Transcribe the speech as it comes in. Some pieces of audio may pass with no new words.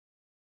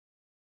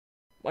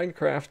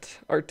Minecraft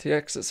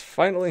RTX is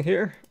finally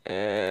here,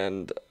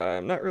 and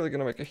I'm not really going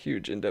to make a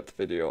huge in-depth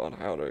video on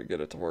how to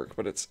get it to work,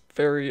 but it's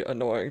very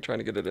annoying trying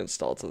to get it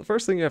installed. So the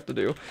first thing you have to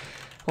do,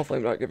 hopefully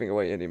I'm not giving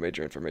away any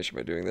major information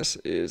by doing this,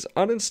 is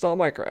uninstall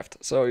Minecraft.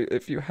 So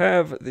if you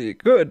have the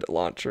good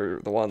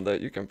launcher, the one that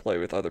you can play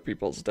with other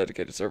people's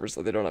dedicated servers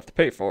that they don't have to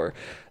pay for,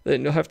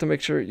 then you'll have to make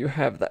sure you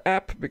have the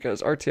app,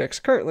 because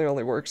RTX currently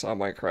only works on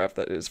Minecraft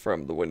that is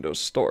from the Windows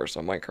Store,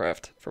 so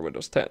Minecraft for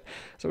Windows 10.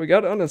 So we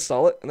got to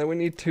uninstall it, and then we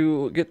need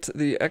to get to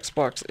the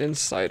Xbox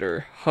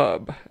Insider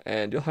Hub,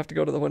 and you'll have to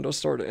go to the Windows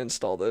Store to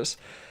install this.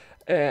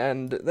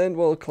 And then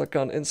we'll click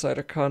on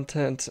Insider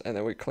Content, and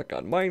then we click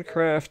on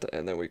Minecraft,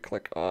 and then we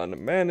click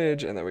on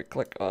Manage, and then we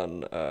click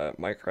on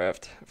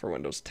Minecraft for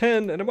Windows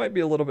 10. And it might be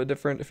a little bit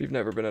different if you've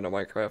never been in a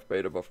Minecraft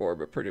beta before,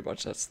 but pretty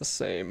much that's the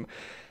same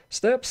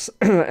steps.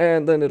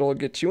 And then it'll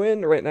get you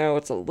in. Right now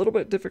it's a little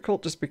bit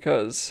difficult just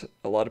because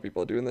a lot of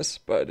people are doing this,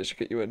 but it should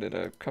get you in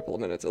a couple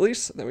of minutes at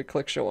least. Then we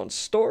click Show on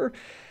Store,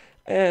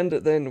 and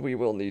then we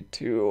will need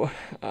to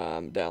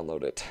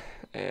download it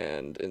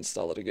and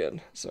install it again.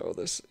 So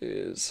this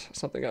is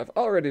something I've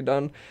already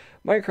done,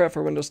 Minecraft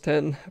for Windows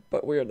 10,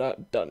 but we are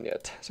not done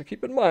yet. So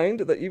keep in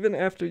mind that even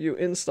after you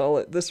install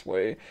it this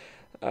way,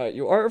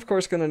 you are of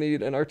course going to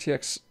need an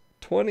RTX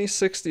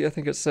 2060, I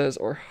think it says,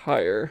 or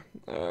higher,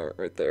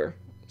 right there.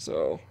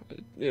 So,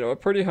 you know, a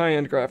pretty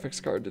high-end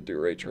graphics card to do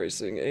ray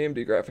tracing.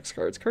 AMD graphics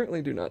cards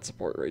currently do not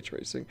support ray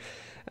tracing.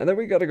 And then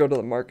we got to go to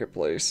the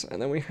marketplace, and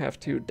then we have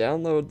to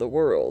download the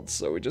world.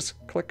 So we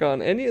just click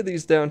on any of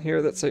these down here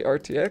that say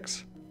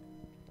RTX,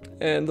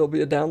 and there'll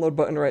be a download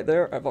button right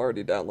there. I've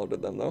already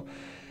downloaded them though.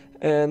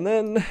 And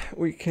then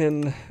we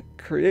can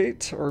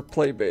create or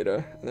play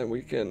beta, and then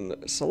we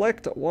can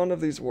select one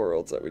of these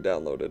worlds that we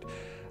downloaded.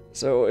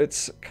 So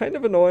it's kind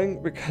of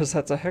annoying because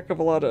that's a heck of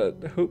a lot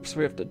of hoops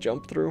we have to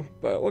jump through,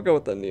 but we'll go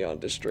with the Neon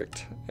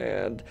District.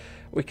 And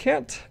we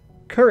can't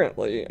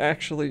currently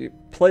actually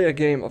play a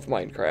game of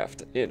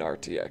Minecraft in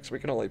RTX. We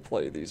can only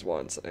play these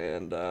ones,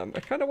 and I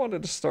kind of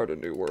wanted to start a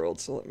new world,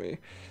 so let me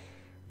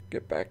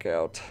get back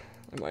out.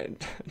 I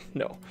might,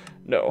 no.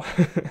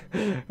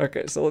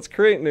 Okay, so let's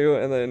create new,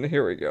 and then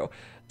here we go.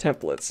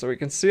 Templates. So we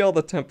can see all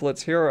the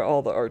templates. Here are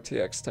all the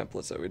RTX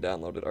templates that we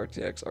downloaded.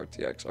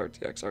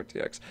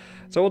 RTX.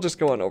 So we'll just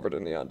go on over to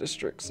Neon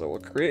District. So we'll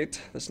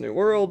create this new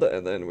world,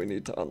 and then we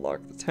need to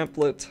unlock the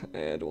template,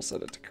 and we'll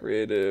set it to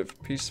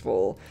creative,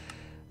 peaceful,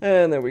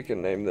 and then we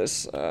can name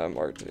this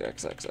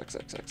RTX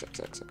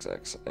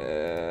XXXXXXXX,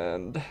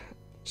 and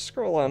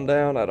scroll on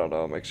down. I don't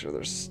know, make sure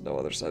there's no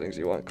other settings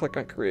you want. Click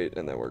on create,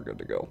 and then we're good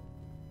to go.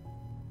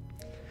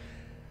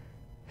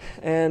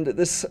 And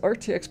this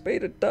RTX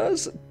beta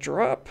does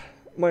drop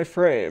my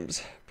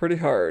frames pretty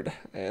hard,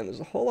 and there's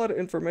a whole lot of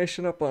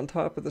information up on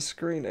top of the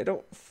screen. I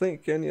don't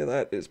think any of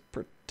that is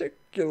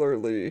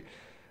particularly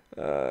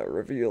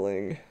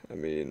revealing. I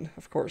mean,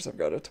 of course I've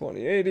got a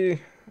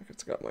 2080,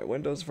 it's got my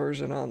Windows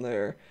version on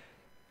there.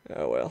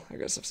 Oh well, I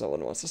guess if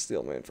someone wants to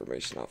steal my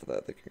information off of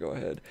that, they can go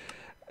ahead.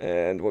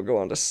 And we'll go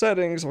on to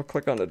settings, we'll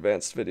click on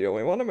advanced video.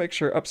 We want to make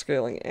sure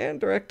upscaling and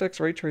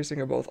DirectX ray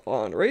tracing are both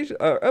on.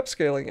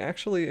 Upscaling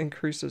actually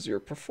increases your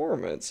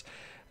performance,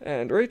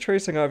 and ray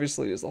tracing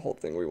obviously is the whole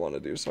thing we want to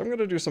do. So I'm going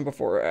to do some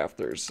before or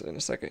afters in a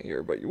second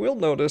here, but you will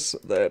notice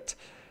that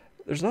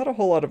there's not a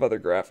whole lot of other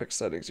graphics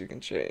settings you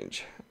can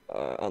change,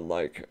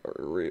 unlike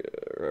a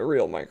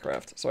real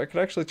Minecraft. So I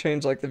could actually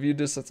change like the view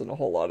distance and a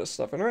whole lot of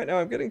stuff, and right now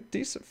I'm getting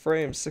decent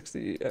frames,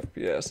 60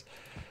 FPS,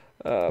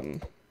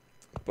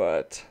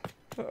 but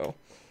uh-oh.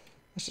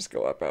 Let's just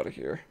go up out of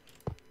here.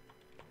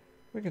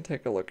 We can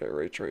take a look at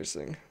ray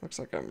tracing. Looks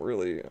like am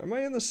I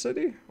in the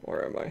city?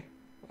 Or am I?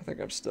 I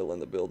think I'm still in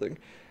the building.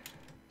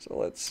 So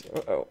let's,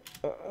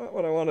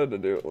 what I wanted to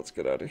do, let's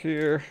get out of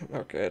here.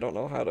 Okay, I don't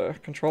know how to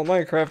control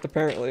Minecraft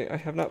apparently. I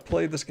have not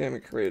played this game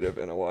in creative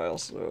in a while,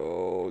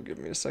 so give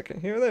me a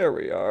second here. There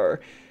we are.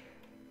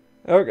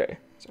 Okay,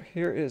 so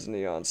here is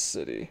Neon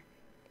City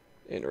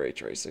in ray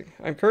tracing.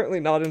 I'm currently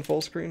not in full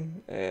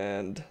screen,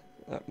 and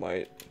that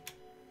might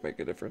make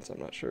a difference, I'm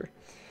not sure.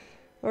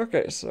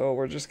 Okay, so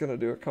we're just going to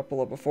do a couple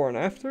of before and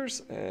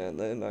afters, and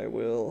then I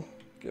will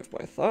give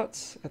my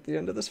thoughts at the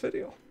end of this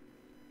video.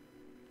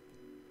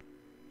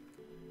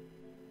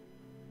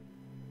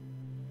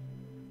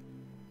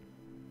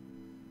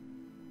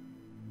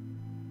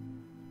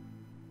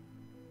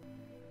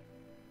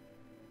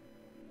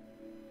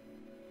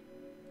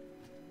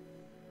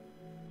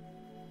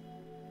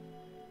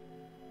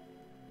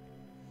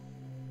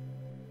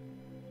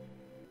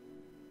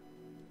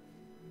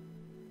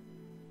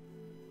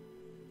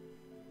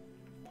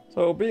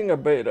 So, being a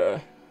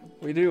beta,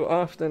 we do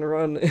often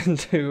run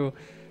into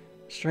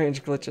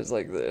strange glitches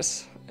like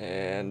this,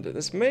 and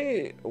this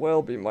may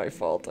well be my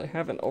fault. I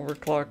have an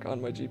overclock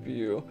on my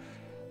GPU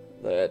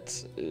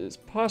that is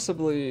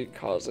possibly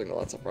causing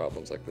lots of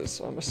problems like this,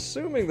 so I'm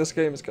assuming this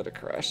game is going to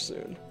crash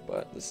soon,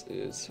 but this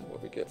is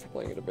what we get for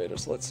playing in a beta,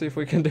 so let's see if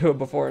we can do a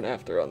before and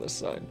after on this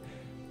side.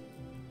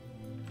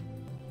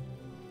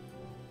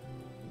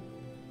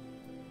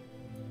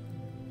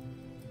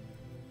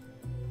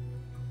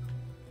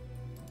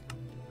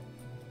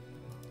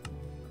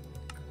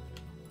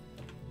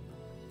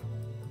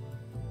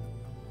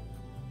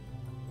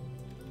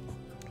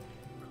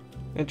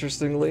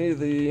 Interestingly,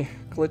 the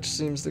glitch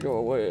seems to go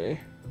away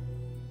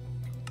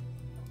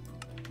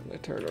when I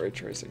turn ray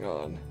tracing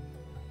on.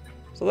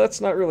 So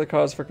that's not really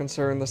cause for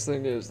concern. This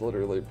thing is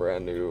literally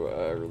brand new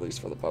release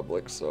for the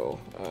public, so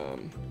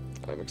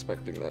I'm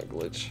expecting that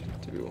glitch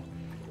to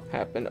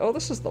happen. Oh,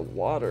 this is the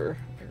water.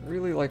 I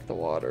really like the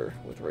water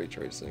with ray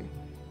tracing.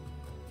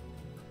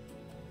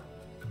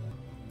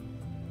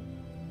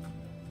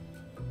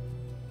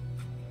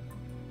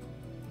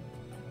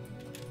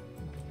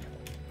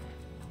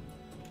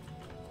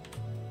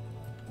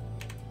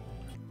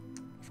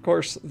 Of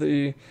course,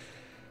 the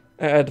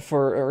ad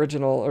for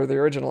original, or the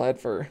original ad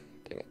for,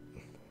 dang it.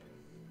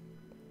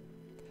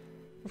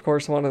 Of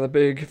course, one of the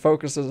big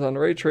focuses on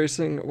ray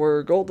tracing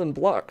were golden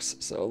blocks,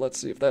 so let's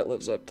see if that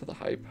lives up to the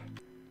hype.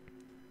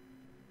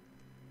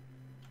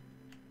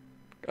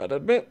 Gotta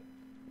admit,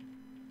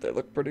 they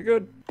look pretty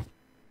good.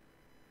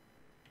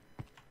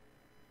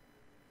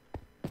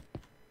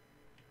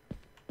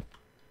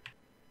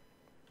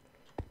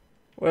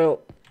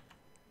 Well,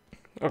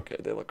 okay,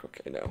 they look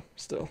okay now,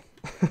 still.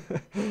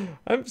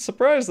 I'm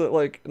surprised that,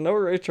 like, no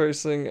ray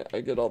tracing,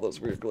 I get all those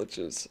weird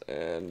glitches,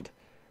 and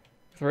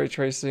with ray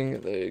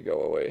tracing, they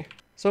go away.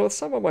 So with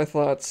some of my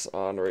thoughts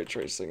on ray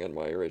tracing, and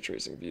my ray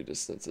tracing view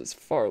distance is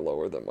far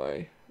lower than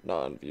my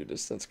non-view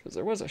distance, because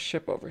there was a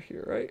ship over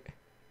here, right?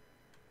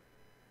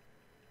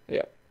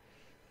 Yeah.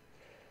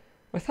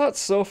 My thoughts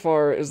so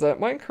far is that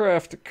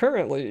Minecraft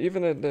currently,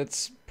 even in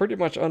its pretty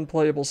much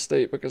unplayable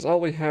state, because all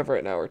we have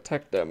right now are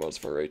tech demos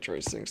for ray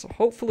tracing, so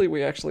hopefully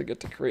we actually get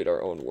to create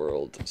our own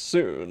world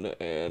soon,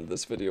 and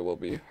this video will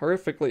be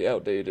horrifically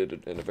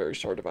outdated in a very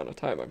short amount of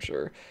time, I'm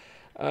sure.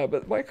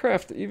 But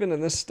Minecraft, even in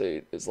this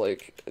state, is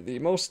like the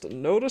most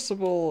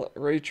noticeable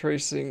ray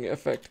tracing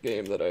effect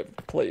game that I've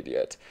played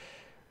yet.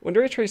 When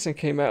ray tracing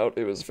came out,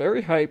 it was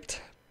very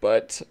hyped,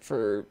 but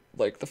for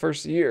like the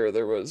first year,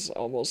 there was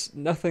almost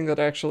nothing that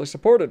actually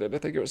supported it. I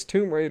think it was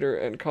Tomb Raider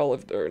and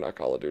not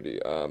Call of Duty,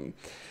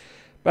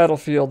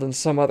 Battlefield and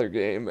some other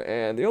game,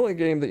 and the only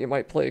game that you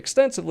might play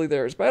extensively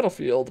there is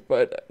Battlefield,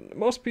 but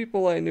most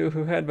people I knew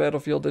who had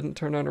Battlefield didn't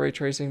turn on ray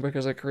tracing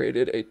because it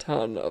created a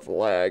ton of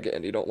lag,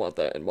 and you don't want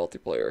that in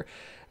multiplayer.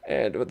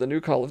 And with the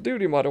new Call of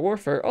Duty Modern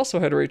Warfare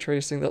also had ray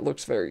tracing that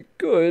looks very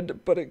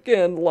good, but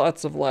again,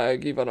 lots of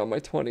lag even on my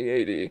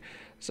 2080,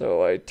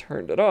 so I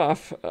turned it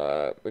off,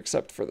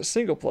 except for the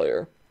single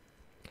player.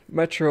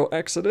 Metro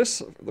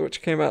Exodus,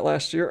 which came out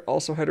last year,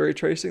 also had ray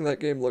tracing. That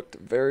game looked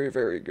very,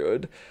 very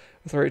good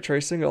with ray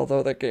tracing,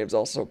 although that game's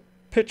also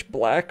pitch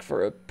black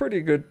for a pretty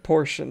good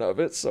portion of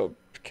it, so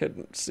you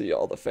couldn't see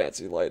all the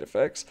fancy light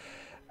effects.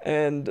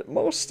 And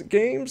most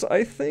games,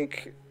 I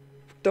think,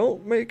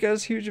 don't make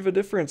as huge of a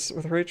difference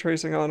with ray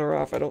tracing on or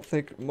off. I don't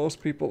think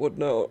most people would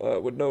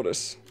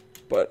notice.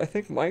 But I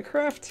think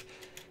Minecraft,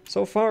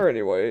 so far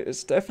anyway,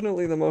 is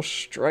definitely the most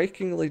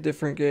strikingly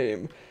different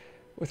game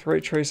with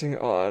ray tracing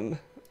on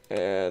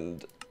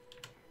and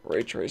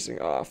ray tracing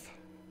off.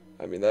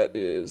 I mean, that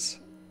is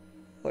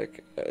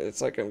like,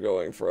 it's like I'm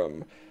going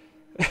from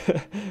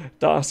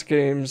DOS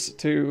games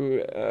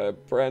to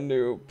brand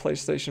new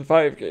PlayStation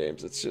 5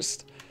 games. It's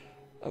just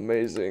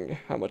amazing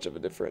how much of a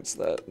difference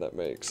that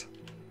makes.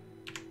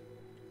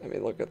 I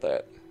mean, look at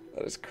that.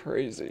 That is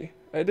crazy.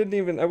 I wouldn't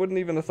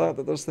even have thought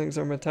that those things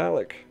are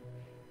metallic.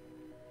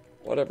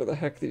 Whatever the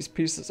heck these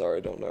pieces are, I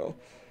don't know.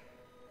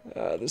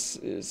 This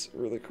is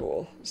really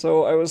cool.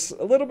 So I was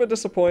a little bit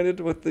disappointed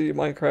with the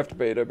Minecraft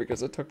beta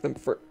because it took them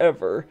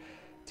forever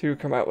to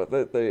come out with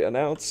it. They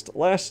announced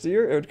last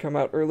year it would come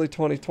out early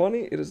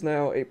 2020. It is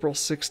now April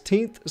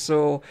 16th,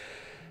 so,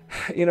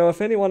 you know,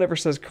 if anyone ever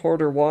says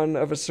Q1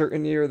 of a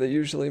certain year, they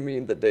usually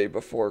mean the day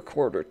before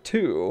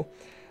Q2,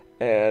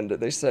 and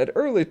they said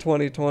early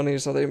 2020,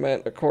 so they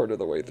meant a quarter of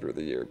the way through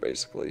the year,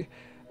 basically.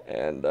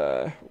 And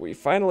we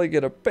finally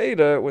get a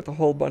beta with a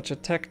whole bunch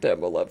of tech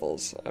demo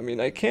levels. I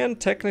mean, I can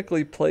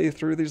technically play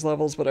through these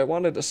levels, but I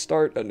wanted to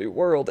start a new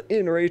world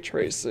in ray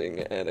tracing,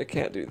 and I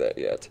can't do that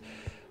yet.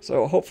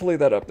 So hopefully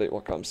that update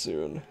will come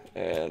soon,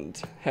 and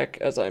heck,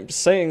 as I'm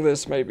saying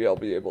this, maybe I'll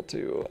be able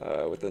to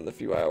within the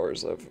few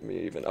hours of me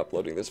even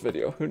uploading this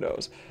video, who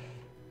knows.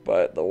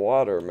 But the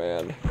water,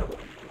 man,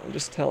 I'm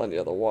just telling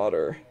you, the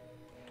water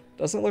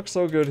doesn't look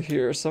so good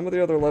here. Some of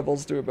the other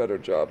levels do a better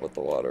job with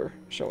the water,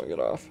 showing it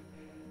off.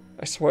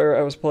 I swear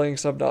I was playing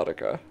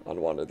Subnautica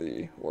on one of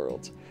the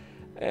worlds.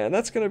 And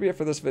that's going to be it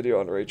for this video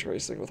on ray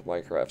tracing with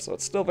Minecraft, so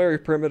it's still very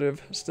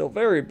primitive, still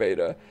very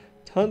beta,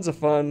 tons of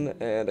fun,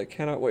 and I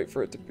cannot wait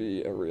for it to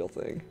be a real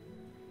thing.